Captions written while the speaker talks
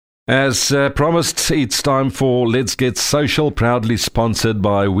As promised, it's time for Let's Get Social, proudly sponsored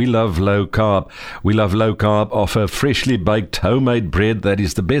by We Love Low Carb. We Love Low Carb offer freshly baked homemade bread that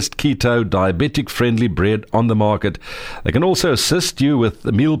is the best keto, diabetic-friendly bread on the market. They can also assist you with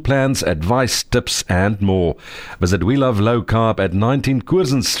the meal plans, advice, tips, and more. Visit We Love Low Carb at 19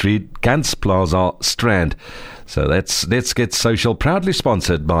 Curzon Street, Gans Plaza, Strand. So that's Let's Get Social, proudly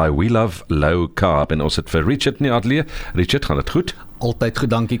sponsored by We Love Low Carb. En ons het vir Richard in die ateljee. Richard, gaan dit goed? Altyd goed,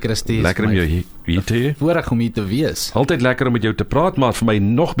 dankie Christie. Lekker om jou hier te hê. Voorreg om hier te wees. Altyd lekker om met jou te praat, maar vir my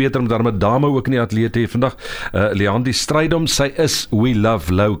nog beter om daar met dame ook in die ateljee te hê vandag. Leandi Strydom, sy is We Love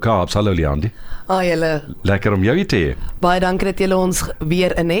Low Carbs. Hallo Leandi. Julle. Lekker om jou hier te hê. Baie dankie dat julle ons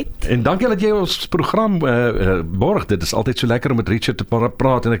weer inhet. En dankie dat jy ons program borg. Dit is altyd so lekker om met Richard te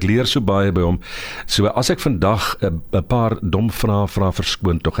praat en ek leer so baie by hom. So as ek vandag 'n paar dom vrae vra,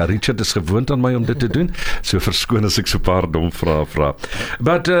 verskoon tog. Richard is gewoond aan my om dit te doen. So verskoon as ek so 'n paar dom vrae vra.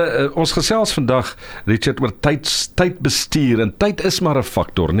 But ons gesels vandag, Richard, oor tydbestuur. En tyd is maar 'n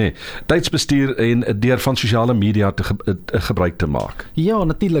faktor, nee. Tydsbestuur en deur van sosiale media te gebruik te maak. Ja,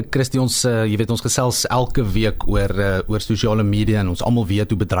 natuurlik Christie, ons jy weet ons gesels elke week oor sosiale media en ons almal weet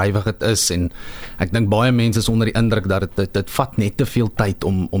hoe bedrywig dit is en ek dink baie mense is onder die indruk dat dit vat net te veel tyd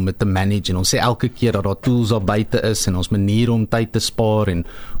om dit te manage en ons sê elke keer dat daar tools daar buite is en ons maniere om tyd te spaar en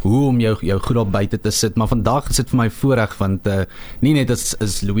hoe om jou goed daar buite te sit, maar vandag is dit vir my voorreg want nie net is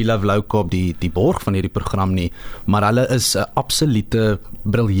We Love Low Carb die borg van hierdie program nie, maar hulle is 'n absolute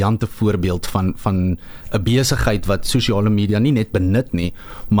briljante voorbeeld van 'n besigheid wat sosiale media nie net benut nie,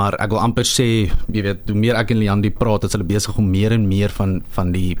 maar ek wil amper sê, jy weet, hoe meer ek en Leandi praat, is hulle besig om meer en meer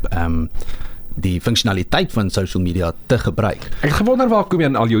van die funksionaliteit van social media te gebruik. Ek gewonder waar kom jy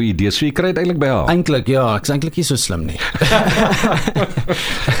aan al jou idees? So jy kry dit eintlik by haar. Eintlik ja, ek is eintlik nie so slim nie.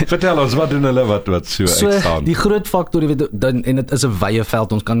 Vertel ons, wat doen hulle wat so uitstaan? Die groot faktor, jy weet, en dit is 'n wye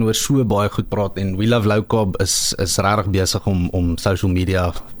veld, ons kan oor so baie goed praat en We Love Low Carb is regtig besig om social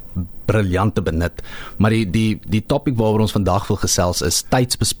media briljant te benut, maar die topic waaroor ons vandag wil gesels is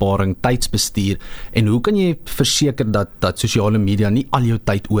tydsbesparing, tydsbestuur en hoe kan jy verseker dat sosiale media nie al jou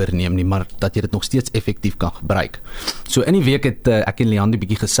tyd oorneem nie, maar dat jy dit nog steeds effektief kan gebruik. So in die week het ek en Leandi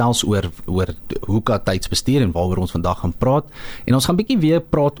bietjie gesels oor hoe kan tydsbestuur en waaroor ons vandag gaan praat en ons gaan bietjie weer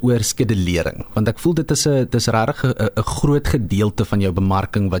praat oor skedulering, want ek voel dit is regtig 'n groot gedeelte van jou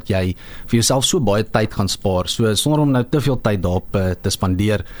bemarking wat jy vir jouself so baie tyd gaan spaar, so sonder om nou te veel tyd daarop te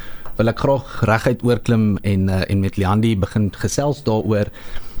spandeer, wil ek graag reguit oorklim en met Leandi begin gesels daaroor.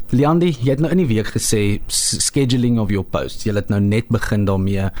 Leandi, jy het nou in die week gesê scheduling of your posts. Jy het nou net begin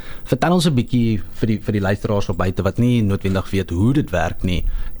daarmee. Vertel ons 'n bietjie vir die luisteraars op buite wat nie noodwendig weet hoe dit werk nie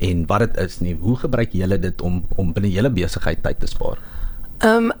en wat dit is nie. Hoe gebruik julle dit om binne julle besigheid tyd te spaar?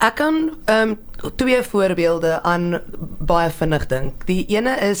 Ek kan 2 voorbeelde aan baie vinnig dink. Die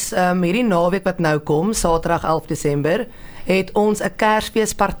ene is hierdie naweek wat nou kom, Saterdag 11 Desember, het ons 'n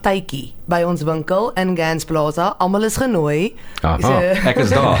Kersfeespartytjie by ons winkel in Gans Plaza. Almal is genooi. Ek is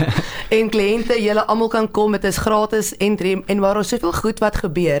daar. En kliënte, julle almal kan kom, dit is gratis entry en waar ons soveel goed wat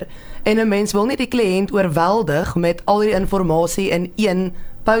gebeur en 'n mens wil nie die kliënt oorweldig met al die inligting in een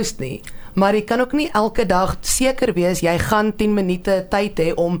post nie. Maar jy kan ook nie elke dag seker wees jy gaan 10 minute tyd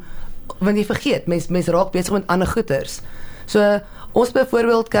hê want jy vergeet, mens raak besig met ander goeders. So ons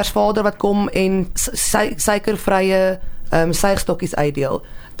byvoorbeeld Kersvader wat kom en suikervrye suigstokkies uitdeel.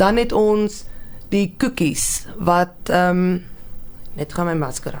 Dan het ons die koekies wat net gaan my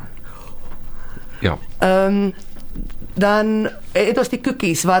masker aan. Ja. Dan het ons die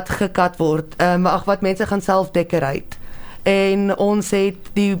koekies wat gekat word, wat mense gaan self decorate. En ons het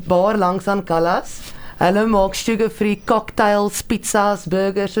die bar langs aan Callas. Hulle maak sugar-free cocktails, pizzas,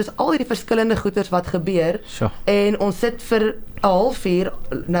 burgers, soos al die verskillende goeders wat gebeur. Sure. En ons sit vir 'n halfuur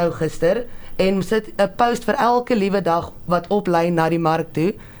nou gister en ons sit 'n post vir elke liewe dag wat oplei na die mark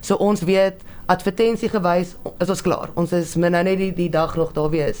toe. So ons weet advertensie gewys is ons klaar. Ons is nou net die dag nog daar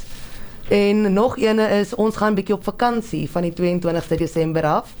wees. En nog ene is ons gaan bietjie op vakansie van die 22ste Desember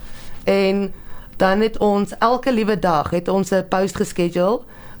af. En dan het ons elke liewe dag het ons 'n post geschedule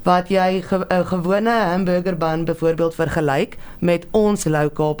wat jy 'n gewone hamburgerbun byvoorbeeld vergelyk met ons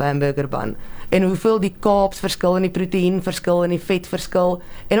low carb hamburgerbun en hoeveel die carbs verskil en die proteïen verskil en die vet verskil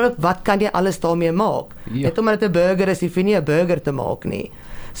en ook wat kan jy alles daarmee maak. Ja. Net omdat dit 'n burger is, hoef jy nie 'n burger te maak nie.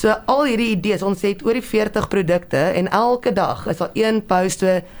 So al hierdie idees, ons het oor die 40 produkte en elke dag is daar een post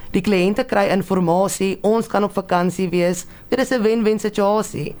so die kliënte kry inligting, ons kan op vakansie wees. Dit is 'n wen-wen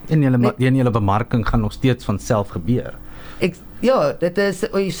situasie. En julle bemarking gaan nog steeds van self gebeur. Ja, dit is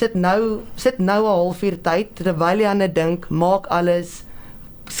jy sit nou 'n halfuur tyd terwyl jy aan dit dink, maak alles,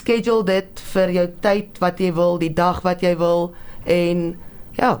 schedule dit vir jou tyd wat jy wil, die dag wat jy wil en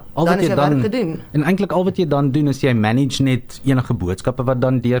Ja, dan is jy werk gedoen. En eintlik al wat jy dan doen is jy manage net enige boodskappe wat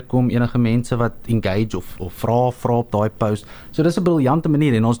dan deurkom, enige mense wat engage of vra op daai post. So dis 'n briljante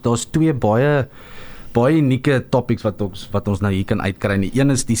manier en daar's twee baie unieke topics wat ons nou hier kan uitkry. Die een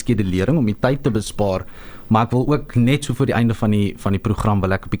is die skedulering om die tyd te bespaar, maar ek wil ook net so voor die einde van die program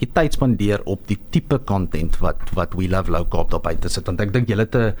wil ek 'n bietjie tyd spandeer op die tipe content wat We Love Low Carb daar buite sit, want ek dink julle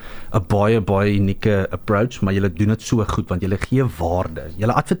het 'n baie unieke approach, maar julle doen dit so goed want julle gee waarde.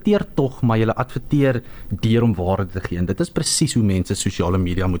 Julle adverteer tog, maar julle adverteer deur om waarde te gee. En dit is presies hoe mense sosiale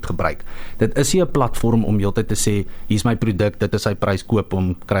media moet gebruik. Dit is nie 'n platform om heeltyd te sê hier's my produk, dit is sy prys, koop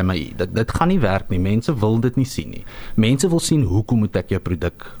hom, kry my hier. Dit gaan nie werk nie. Mense wil dit nie sien nie. Mense wil sien hoekom moet ek jou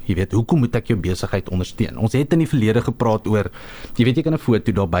produk, jy weet, hoekom moet ek jou besigheid ondersteun? Ons het in die verlede gepraat oor, jy weet, jy kan 'n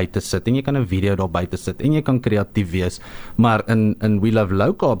foto daar buite sit en jy kan 'n video daar buite sit en jy kan kreatief wees, maar in We Love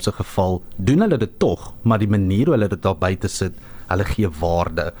Low Carb se geval doen hulle dit tog, maar die manier hoe hulle dit daar buite sit, hulle gee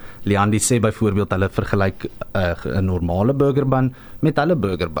waarde. Leandi sê byvoorbeeld hulle vergelyk 'n normale burgerbun met hulle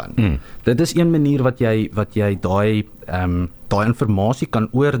burgerbun. Dit is een manier wat jy daai inligting kan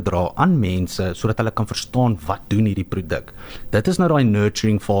oordra aan mense sodat hulle kan verstaan wat doen hierdie produk. Dit is nou daai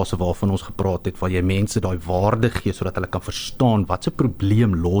nurturing fase waarvan ons gepraat het, waar jy mense daai waarde gee sodat hulle kan verstaan wat se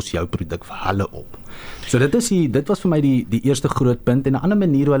probleem los jou produk vir hulle op. So dit was vir my die eerste groot punt. En 'n ander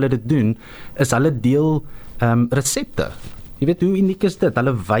manier hoe hulle dit doen is hulle deel resepte. Jy weet, hoe uniek is dit?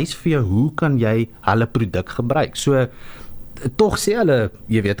 Hulle wys vir jou hoe kan jy hulle produk gebruik. So tog sê hulle,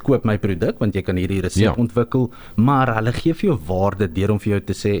 jy weet, koop my produk want jy kan hierdie resep ontwikkel, maar hulle gee vir jou waarde deur om vir jou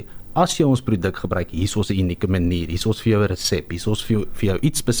te sê, as jy ons produk gebruik, hier is ons 'n unieke manier, hier is ons vir jou 'n resep, hier is ons vir jou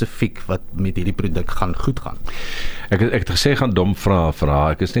iets spesifiek wat met hierdie produk gaan goed gaan. Ek het gesê gaan dom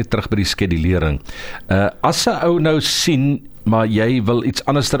vra, ek is net terug by die skedulering. As 'n ou nou sien, maar jy wil iets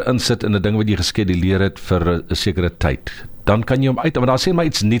anders erin sit in 'n ding wat jy geskeduleer het vir 'n sekere tyd, dan kan jy hom uit, maar daar sê maar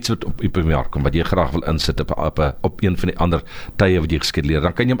iets niets wat op die bemerk kom, wat jy graag wil insit op een van die ander tye wat jy geskeduleer,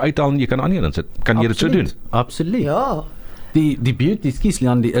 dan kan jy hom uithaal en jy kan ander insit. Kan jy dit so doen? Absoluut. Ja. Die beauty,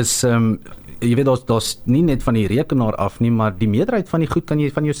 Leandi, is jy weet, daar's nie net van die rekenaar af nie, maar die meerderheid van die goed kan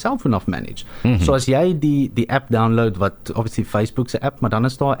jy van jou selfoon af manage. So as jy die app download, wat obviously Facebook se app, maar dan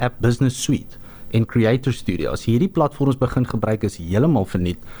is daar 'n app Business Suite en Creator Studio. As hierdie platforms begin gebruik, is heeltemal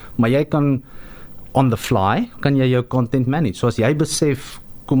verniet, maar jy kan on the fly, kan jy jou content manage. So as jy besef,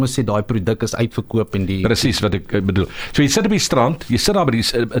 kom ons sê daai produk is uitverkoop en die presies wat ek bedoel. So jy sit op die strand, jy sit daar by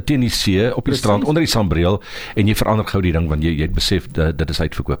teen die see op die strand onder die sonbril en jy verander gou die ding want jy het besef dit is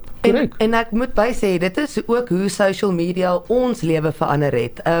uitverkoop. En ek moet bysê, dit is ook hoe social media ons lewe verander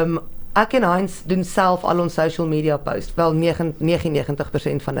het. Ek en Heinz doen self al ons social media post, wel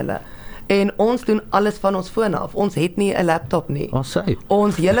 99% van hulle. En ons doen alles van ons foon af. Ons het nie 'n laptop nie.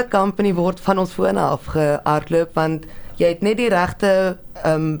 Ons hele company word van ons fone af gehardloop, want jy het net die regte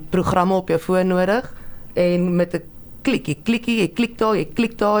programme op jou foon nodig en met 'n klik, jy klik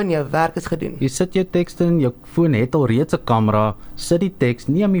daar en jou werk is gedoen. Jy sit jou tekste in, jou foon het al reeds 'n kamera, sit die teks,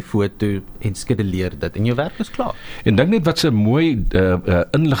 neem die foto en skeduleer dit en jou werk is klaar. En dink net wat so mooi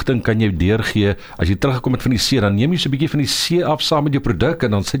inligting kan jy deurgee as jy teruggekom het van die see, dan neem jy so 'n bietjie van die see af saam met jou produk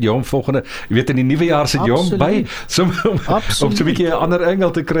en dan sit jy hom volgende, jy weet in die nuwe jaar sit jy hom by, om so 'n bietjie 'n ander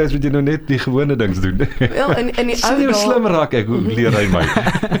angle te kry as wat jy nou net die gewone dings doen. Wel, in die ou dae slim raak ek, hoe leer hy my?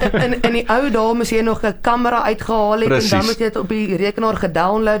 in die ou dae moes jy nog 'n kamera uitgehaal het. Precies. En dan moet jy dit op die rekenaar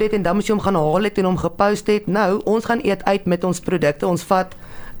gedownload het en dan moet jy hom gaan haal het en hom gepost het. Nou, ons gaan eet uit met ons produkte. Ons vat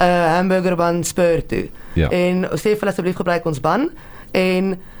 'n hamburger bun Spur toe. Ja. En sê vir asseblief gebruik ons bun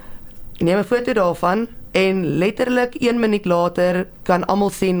en neem 'n foto daarvan en letterlik 1 minuut later kan almal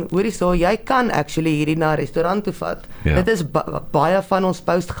sien, hoorie so, jy kan actually hierdie na 'n restaurant toe vat. Ja. Dit is baie van ons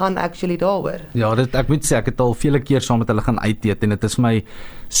post gaan actually daaroor. Ja, ek moet sê ek het al vele keer saam met hulle gaan uit eet en dit is my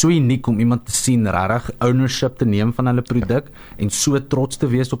so uniek om iemand te sien regtig ownership te neem van hulle produk en so trots te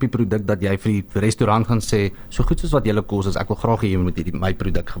wees op die produk dat jy vir die restaurant gaan sê, so goed soos wat julle kos is, ek wil graag hê jy moet my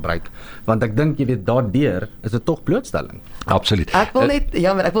produk gebruik, want ek dink jy weet daardeur is dit tog blootstelling. Absoluut. Ek wil net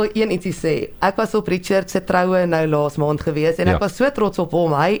ek wil ietsie sê. Ek was op Richard se troue nou laas maand gewees en ek was so trots op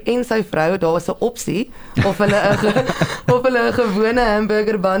hom. Hy en sy vrou, daar was 'n opsie of hulle 'n gewone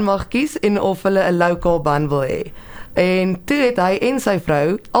hamburger bun mag kies en of hulle 'n low carb bun wil hê. En toe het hy en sy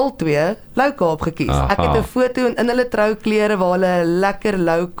vrou albei low carb gekies. Ek het 'n foto in hulle trouklere waar hulle lekker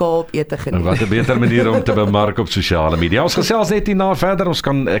low carb ete geniet. Wat 'n beter manier om te bemark op sosiale media. Ons gesels net hierna verder.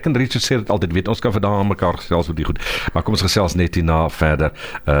 Ek en Richard sê dit altyd, weet ons kan vandag aan mekaar gesels oor die goed. Maar kom ons gesels net hierna verder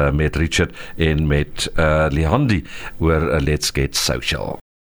met Richard en met Leandi oor Let's Get Social.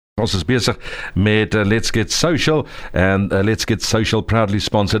 Ons is besig met Let's Get Social, and Let's Get Social proudly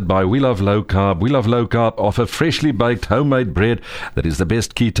sponsored by We Love Low Carb. We Love Low Carb offer freshly baked homemade bread that is the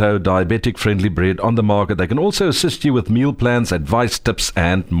best keto, diabetic friendly bread on the market. They can also assist you with meal plans, advice, tips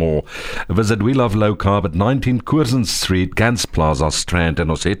and more. Visit We Love Low Carb at 19 Curzon Street, Gans Plaza Strand, en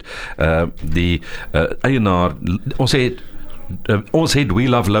ons het die eienaar, ons het We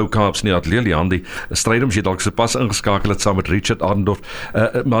Love Low Carbs nie, Leandie stryd om jy dalk so pas ingeskakel het saam met Richard Arendorf.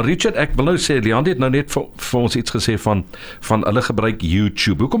 Maar Richard, ek wil nou sê, Leandie het nou net vir ons iets gesê van hulle gebruik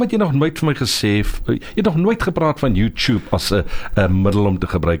YouTube. Hoekom het jy nog nooit vir my gesê, jy het nog nooit gepraat van YouTube as 'n middel om te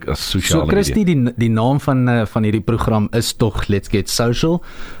gebruik as sosiale media? So Christie, die naam van hierdie program is tog Let's Get Social.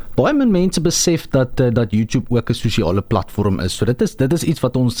 Baie min mense besef dat YouTube ook 'n sosiale platform is. So dit is iets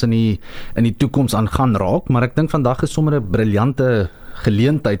wat ons in die toekoms aan gaan raak, maar ek dink vandag is sommer 'n briljante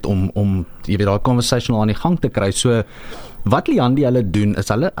geleentheid om jy weet daai conversational aan die gang te kry. So wat Leandie hulle doen is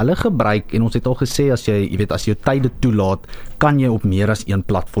hulle gebruik, en ons het al gesê, as jy weet as jou tyde toelaat, kan jy op meer as een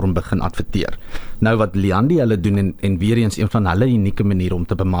platform begin adverteer. Nou wat Leandie hulle doen, en weer eens een van hulle unieke maniere om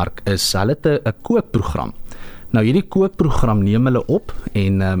te bemark, is hulle het 'n kookprogram. Nou hierdie kookprogram neem hulle op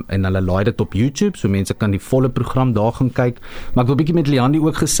en hulle laai dit op YouTube, so mense kan die volle program daar gaan kyk. Maar ek wil 'n bietjie met Leandie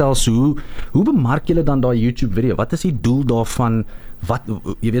ook gesels, hoe bemark julle dan daai YouTube video? Wat is die doel daarvan? Wat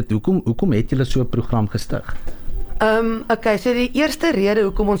jy weet, hoekom het julle so 'n program gestig? Okay, so die eerste rede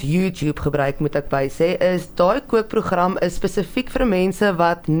hoekom ons YouTube gebruik, moet ek by sê, is daai kookprogram is spesifiek vir mense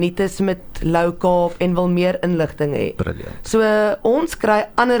wat nuut is met low carb en wil meer inligting hê. Brilliant. So ons kry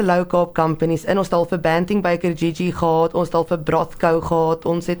ander low carb companies in. Ons het al vir Banting Baker Gigi gehad, ons het al vir Brothco gehad,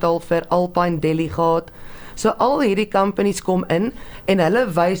 ons het al vir Alpine Deli gehad. So al hierdie companies kom in en hulle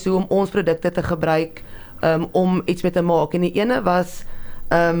wys hoe om ons produkte te gebruik om iets mee te maak. En die ene was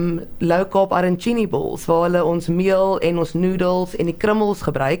low carb arancini balls, waar hulle ons meel en ons noodles en die krummels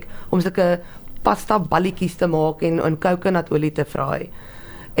gebruik om sulke pasta balletjies te maak en coconutolie te fry.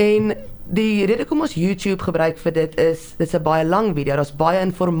 En die rede hoekom ons YouTube gebruik vir dit is 'n baie lang video, daar's baie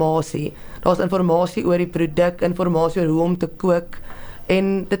inligting. Daar's inligting oor die produk, inligting oor hoe om te kook,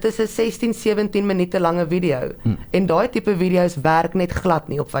 en dit is 'n 16-17 minute lange video. En daai tipe video's werk net glad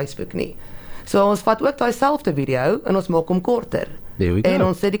nie op Facebook nie. So ons vat ook daai selfde video en ons maak hom korter. En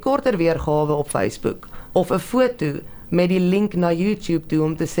ons sit die korter weergawe op Facebook of 'n foto met die link na YouTube toe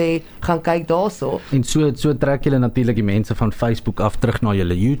om te sê, gaan kyk daarso. En so trek julle natuurlik die mense van Facebook af terug na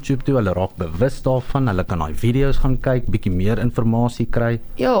julle YouTube toe. Hulle raak bewus daarvan, hulle kan daai video's gaan kyk, bietjie meer inligting kry.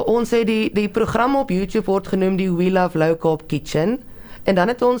 Ja, ons het die program op YouTube word genoem die We Love Low Carb Kitchen, en dan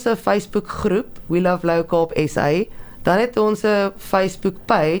het ons 'n Facebook groep We Love Low Carb SA, dan het ons 'n Facebook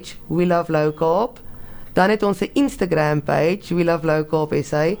page We Love Low Carb, dan het ons 'n Instagram page We Love Low Carb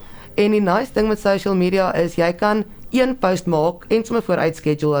SA, en die nice ding met social media is jy kan een post maak en sommer vooruit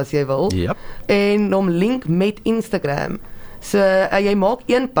schedule as jy wil. Yep. En hom link met Instagram. So jy maak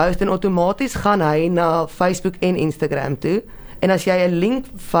een post en outomaties gaan hy na Facebook en Instagram toe, en as jy 'n link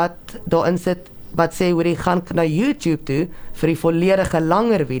vat daarin sit wat sê hoe jy gaan na YouTube toe vir die volledige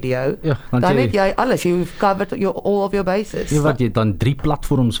langer video, ja, dan het jy alles, you've covered all of your bases. Ja, wat jy dan 3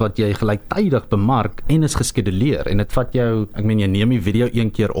 platforms wat jy gelyktydig bemark en is geskeduleer, en dit vat jou, ek meen jy neem die video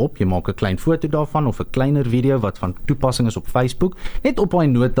een keer op, jy maak 'n klein foto daarvan of 'n kleiner video wat van toepassing is op Facebook, net op daai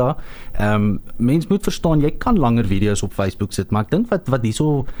nota. Mens moet verstaan, jy kan langer video's op Facebook sit, maar ek dink wat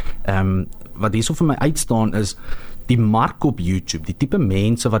hierso vir my uitstaan is die mark op YouTube, die tipe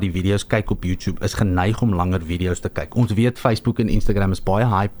mense wat die video's kyk op YouTube is geneig om langer video's te kyk. Ons weet Facebook en Instagram is baie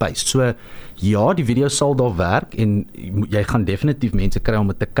high pace. So ja, die video sal daar werk en jy gaan definitief mense kry om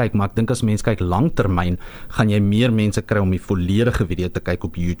dit te kyk, maar ek dink as mense kyk langtermyn, gaan jy meer mense kry om die volledige video te kyk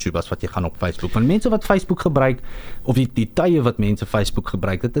op YouTube as wat jy gaan op Facebook. Want mense wat Facebook gebruik, of die tye wat mense Facebook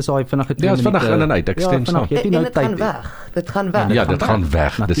gebruik, dit is daai vinnige 2 minute. Ja, vinnig in en uit, ek stem saam. En dit gaan weg. Dit gaan weg. Ja, dit gaan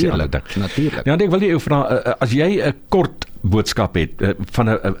weg. Dis die hele ding. Natuurlik. Ja, ek wil jou vra, as jy 'n kort boodskap het van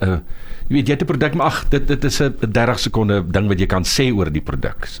 'n jy weet jy het 'n produk, maar dit is 'n 30 sekonde ding wat jy kan sê oor die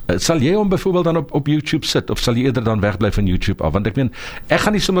produk. Sal jy hom byvoorbeeld dan op YouTube sit, of sal jy eerder dan wegbly van YouTube af? Want ek meen, ek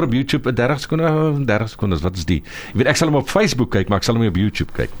gaan nie sommer op YouTube 'n 30 sekondes, wat is die? Jy weet, ek sal hom op Facebook kyk, maar ek sal hom nie op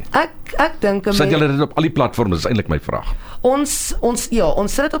YouTube kyk nie. Ek dink sit julle dit op al die platforms, is eintlik my vraag. Ons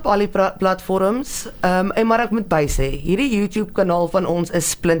sit dit op al die platforms, maar ek moet bysê, hierdie YouTube kanaal van ons is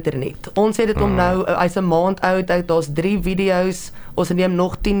splinternuut. Ons het dit om nou, hy's 'n maand oud, daar's 3 video's, ons neem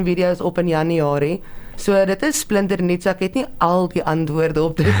nog 10 video's op in Januarie. So dit is splinternuut, so ek het nie al die antwoorde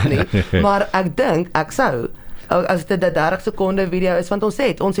op dit nie. Maar ek dink, ek sou, as dit 'n 30 sekonde video is, want ons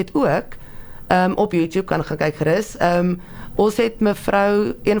het ook op YouTube kan gaan kyk gerus. Ons het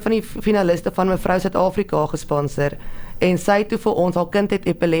mevrou, een van die finaliste van mevrou Suid-Afrika gesponsor en sy het toe vir ons, haar kind het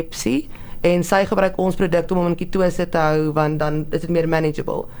epilepsie en sy gebruik ons produk om hom in ketose te hou want dan is dit meer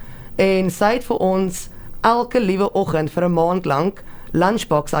manageable. En sy het vir ons elke liewe oggend vir 'n maand lank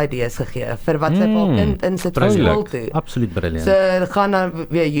lunchbox idees gegee vir wat sy vir haar kind insit vir skool toe. Absoluut briljant. So gaan dan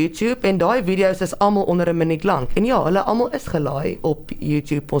weer YouTube en daai video's is almal onder 'n minuut lank. En ja, hulle almal is gelaai op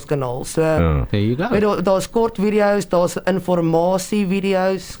YouTube ons kanaal. So There you go. daar's kort video's, daar's informasie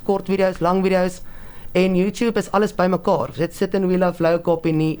video's, kort video's, lang video's. En YouTube is alles bymekaar. Dit sit in We Love Low Carb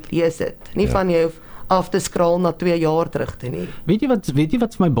en nie is dit. Nie van jy hoef af te scroll na 2 jaar terug te nie. Weet jy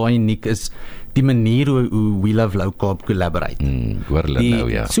wat vir my baie uniek is? Die manier hoe We Love Low Carb collaborate. Hoor hulle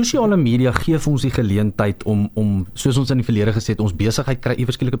nou, ja. Sosiale media gee vir ons die geleentheid om soos ons in die verlede gesê het, ons besigheid kry 'n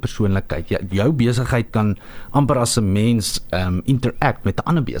verskillike persoonlikheid. Jou besigheid kan amper as 'n mens interact met 'n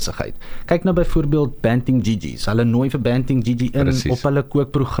ander besigheid. Kyk nou byvoorbeeld Banting Gigi's. Hulle nooi vir Banting Gigi in Precies. op hulle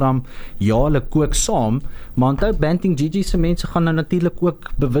kookprogram. Ja, hulle kook saam, maar onthou Banting Gigi se mense gaan nou natuurlik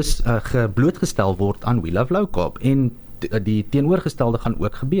ook bewus blootgestel word aan We Love Low Carb en die teenoorgestelde gaan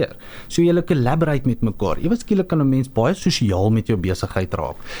ook gebeur. So jy collaborate met mekaar. Ewe skielik kan 'n mens baie sosiaal met jou besigheid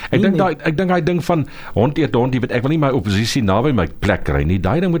raak. Ek dink daai ding van hond eet hond, jy weet ek wil nie my opposisie naby my plek kry nie.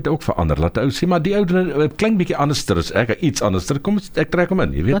 Daai ding moet ook verander. Laat ou sê maar die ou klink bietjie anderster is ek iets anderster. Kom ek trek hom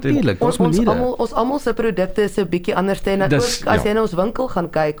in, jy weet. Natuurlik, Ons almal se produkte is 'n bietjie anders en ook as jy in ons winkel gaan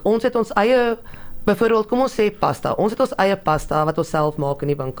kyk, ons het ons eie byvoorbeeld, kom ons sê pasta. Ons het ons eie pasta wat ons self maak in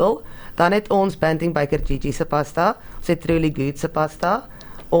die winkel. Dan het ons Banting Baker Gigi se pasta. Ons het Truly Good se pasta.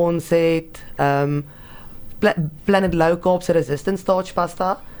 Ons het Planet Low Carb se resistant starch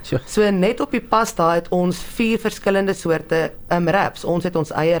pasta. So net op die pasta het ons 4 verskillende soorte wraps. Ons het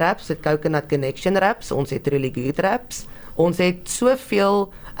ons eie wraps, ons het Coconut Connection wraps, ons het Truly Good wraps. Ons het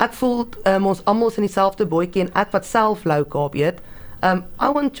soveel, ek voel ons almal is in dieselfde bootjie en ek wat self low carb eet.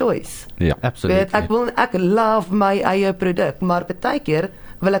 I want choice. Ja, absoluut. Ek love my eie produk, maar baie keer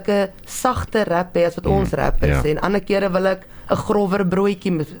wil ek 'n sagte wrap hê as wat ons wrap is en ander kere wil ek 'n grower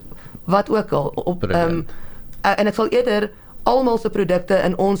broodjie wat ook al en ek sal eerder almal se produkte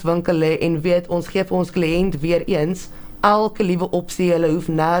in ons winkel hê en weet ons gee vir ons kliënt weer eens elke liewe opsie, hulle hoef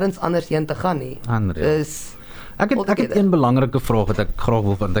nêrens anders heen te gaan nie. Dus Ek het een belangrike vraag wat ek graag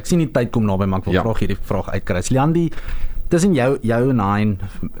wil, want ek sien die tyd kom naby, maar ek wil graag hierdie vraag uitkry. Leandi, tussen jou en hy,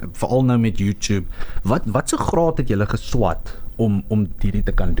 veral nou met YouTube, wat se graad het julle geswat om hierdie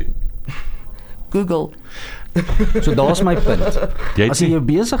te kan doen? Google. So daar's my punt. As jy jou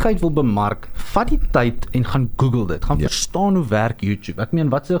besigheid wil bemark, vat die tyd en gaan Google dit. Gaan verstaan hoe werk YouTube. Ek meen,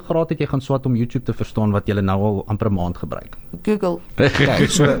 wat se graad het jy gaan swat om YouTube te verstaan wat jy nou al amper 'n maand gebruik? Google. Okay,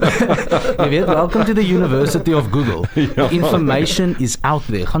 so jy weet, welcome to the University of Google. Information is out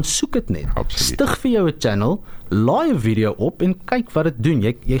there. Gaan soek dit net. Stig vir jou 'n channel, laai 'n video op en kyk wat dit doen.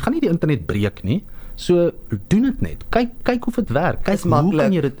 Jy gaan nie die internet breek nie. So doen dit net. Kyk of dit werk. Kyk hoe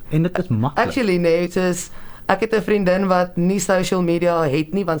kan jy dit en dit is maklik. Actually nee, ek het 'n vriendin wat nie social media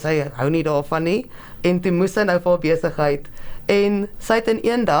het nie want sy hou nie daarvan nie en toe moes sy nou vir haar besigheid en sy het in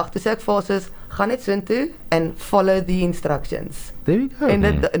een dag toe sê ek vir haar soos gaan net soontoe en follow the instructions. There you go. En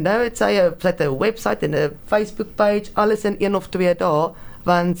nou het sy 'n website en 'n Facebook page, alles in 1 of 2 dae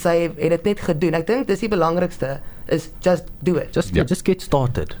want sy het dit net gedoen. Ek dink dis die belangrikste is just do it. Just get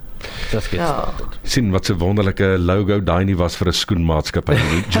started. Sien wat 'n wonderlike logo daai nie was vir 'n skoenmaatskappy.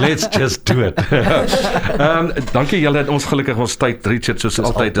 Let's just do it. Dankie julle het ons gelukkig ons tyd Richard soos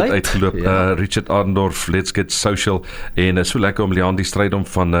altyd het uitgeloop. Richard Adendorf, Let's Get Social en so lekker om Leandi Strydom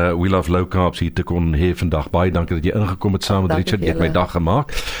van We Love Low Carbs hier te kon hê vandag. Baie dankie dat jy ingekom het saam met Richard. Jy het my dag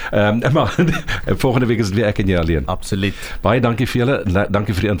gemaak. Maar volgende week is dit weer ek en jy alleen. Absoluut. Baie dankie vir julle.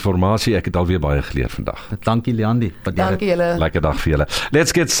 Dankie vir die inligting. Ek het alweer baie geleer vandag. Dankie Leandi. Dankie julle. Lekker dag vir julle.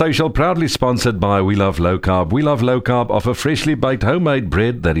 Let's Get Social, proudly sponsored by We Love Low Carb. We Love Low Carb offer freshly baked homemade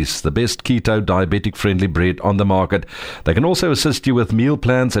bread that is the best keto diabetic friendly bread on the market. They can also assist you with meal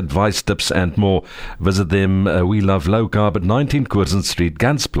plans, advice, tips and more. Visit them We Love Low Carb at 19 Curzon Street,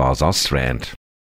 Gans Plaza, Strand.